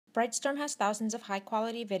Brightstorm has thousands of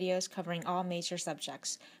high-quality videos covering all major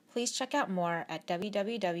subjects. Please check out more at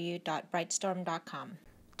www.brightstorm.com.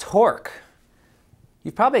 Torque.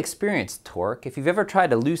 You've probably experienced torque if you've ever tried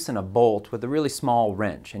to loosen a bolt with a really small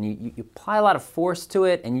wrench and you apply a lot of force to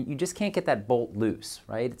it and you just can't get that bolt loose,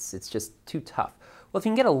 right? It's just too tough. Well, if you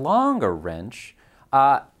can get a longer wrench,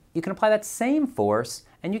 you can apply that same force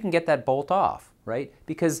and you can get that bolt off, right?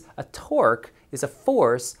 Because a torque is a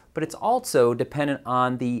force, but it's also dependent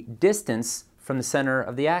on the distance from the center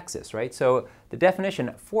of the axis, right? So the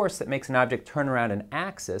definition, force that makes an object turn around an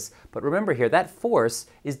axis, but remember here, that force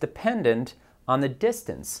is dependent on the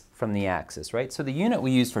distance from the axis, right? So the unit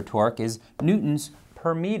we use for torque is newtons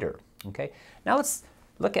per meter, okay? Now let's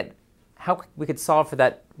look at how we could solve for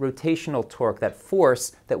that rotational torque, that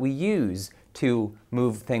force that we use to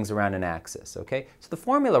move things around an axis, okay? So the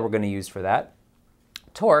formula we're going to use for that,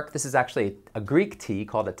 torque, this is actually a Greek T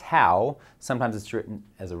called a tau. Sometimes it's written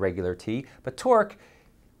as a regular T, but torque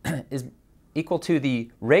is equal to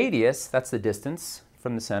the radius, that's the distance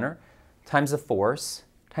from the center, times the force,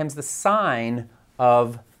 times the sine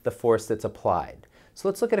of the force that's applied. So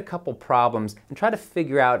let's look at a couple problems and try to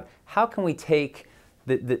figure out how can we take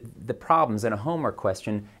the problems in a homework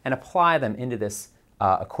question and apply them into this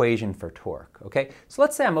equation for torque, okay? So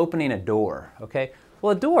let's say I'm opening a door, okay?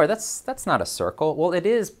 Well, a door, that's not a circle. Well, it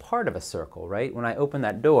is part of a circle, right? When I open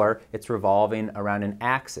that door, it's revolving around an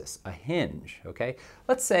axis, a hinge, okay?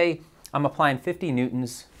 Let's say I'm applying 50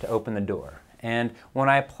 newtons to open the door. And when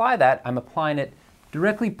I apply that, I'm applying it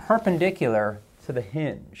directly perpendicular to the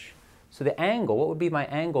hinge. So the angle, what would be my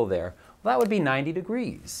angle there? Well, that would be 90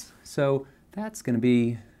 degrees. So that's going to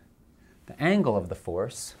be the angle of the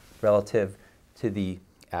force relative to the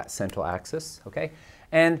central axis, okay?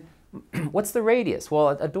 And what's the radius?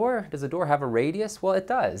 Well, does a door have a radius? Well, it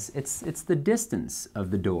does. It's the distance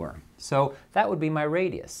of the door. So that would be my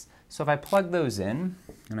radius. So if I plug those in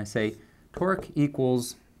and I say torque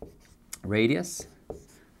equals radius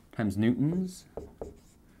times newtons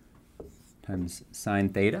times sine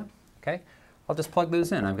theta, okay? I'll just plug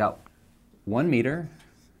those in. I've got 1 meter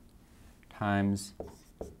times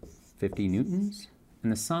 50 newtons,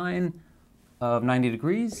 and the sine of 90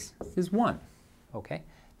 degrees is 1, okay?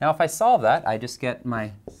 Now if I solve that, I just get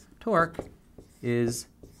my torque is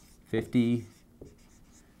 50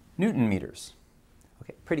 Newton meters.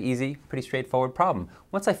 Okay, pretty easy, pretty straightforward problem.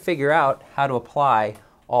 Once I figure out how to apply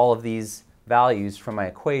all of these values from my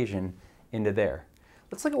equation into there.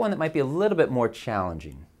 Let's look at one that might be a little bit more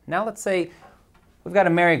challenging. Now let's say we've got a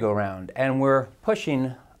merry-go-round and we're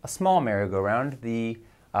pushing a small merry-go-round. The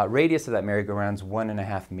radius of that merry-go-round is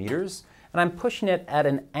 1.5 meters, and I'm pushing it at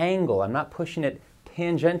an angle. I'm not pushing it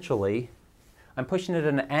tangentially. I'm pushing it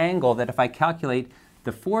at an angle that if I calculate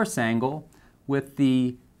the force angle with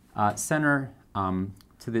the center to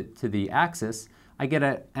the axis, I get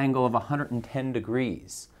an angle of 110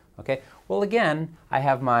 degrees. Okay. Well, again, I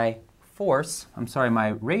have my my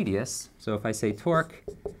radius. So if I say torque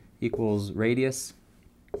equals radius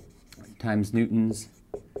times newtons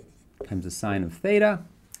times the sine of theta,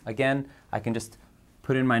 again, I can just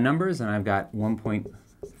put in my numbers, and I've got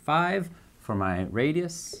 1.5 for my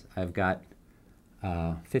radius. I've got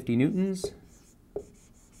 50 newtons,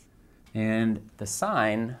 and the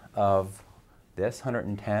sine of this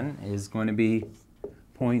 110 is going to be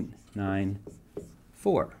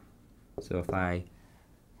 0.94. So if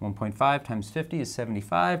 1.5 times 50 is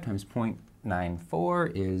 75 times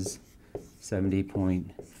 0.94 is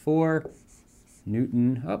 70.4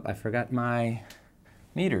 Newton. Oh, I forgot my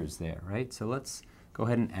meters there, right? So let's go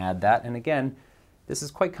ahead and add that. And again, this is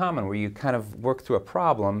quite common where you kind of work through a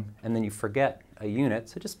problem and then you forget a unit,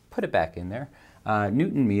 so just put it back in there.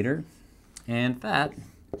 Newton meter, and that,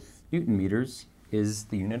 Newton meters, is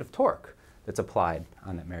the unit of torque that's applied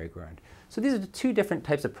on that merry-go-round. So these are the two different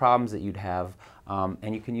types of problems that you'd have,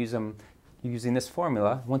 and you can use them using this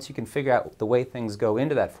formula once you can figure out the way things go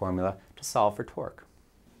into that formula to solve for torque.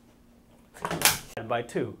 By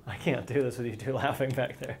 2. I can't do this with you two laughing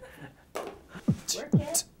back there. Work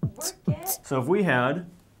it, work it. So if we had,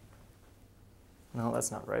 no,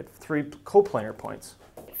 that's not right, 3 coplanar points.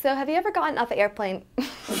 So have you ever gotten off an airplane?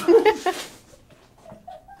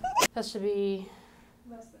 That should be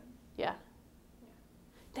less than. Yeah.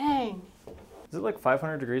 Dang. Is it like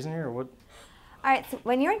 500 degrees in here or what? All right, so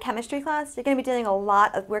when you're in chemistry class, you're going to be doing a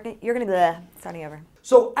lot of work. You're going to be starting over.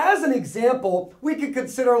 So as an example, we could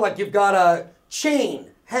consider like you've got a chain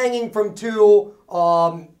hanging from two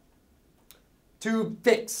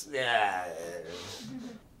picks. Yeah.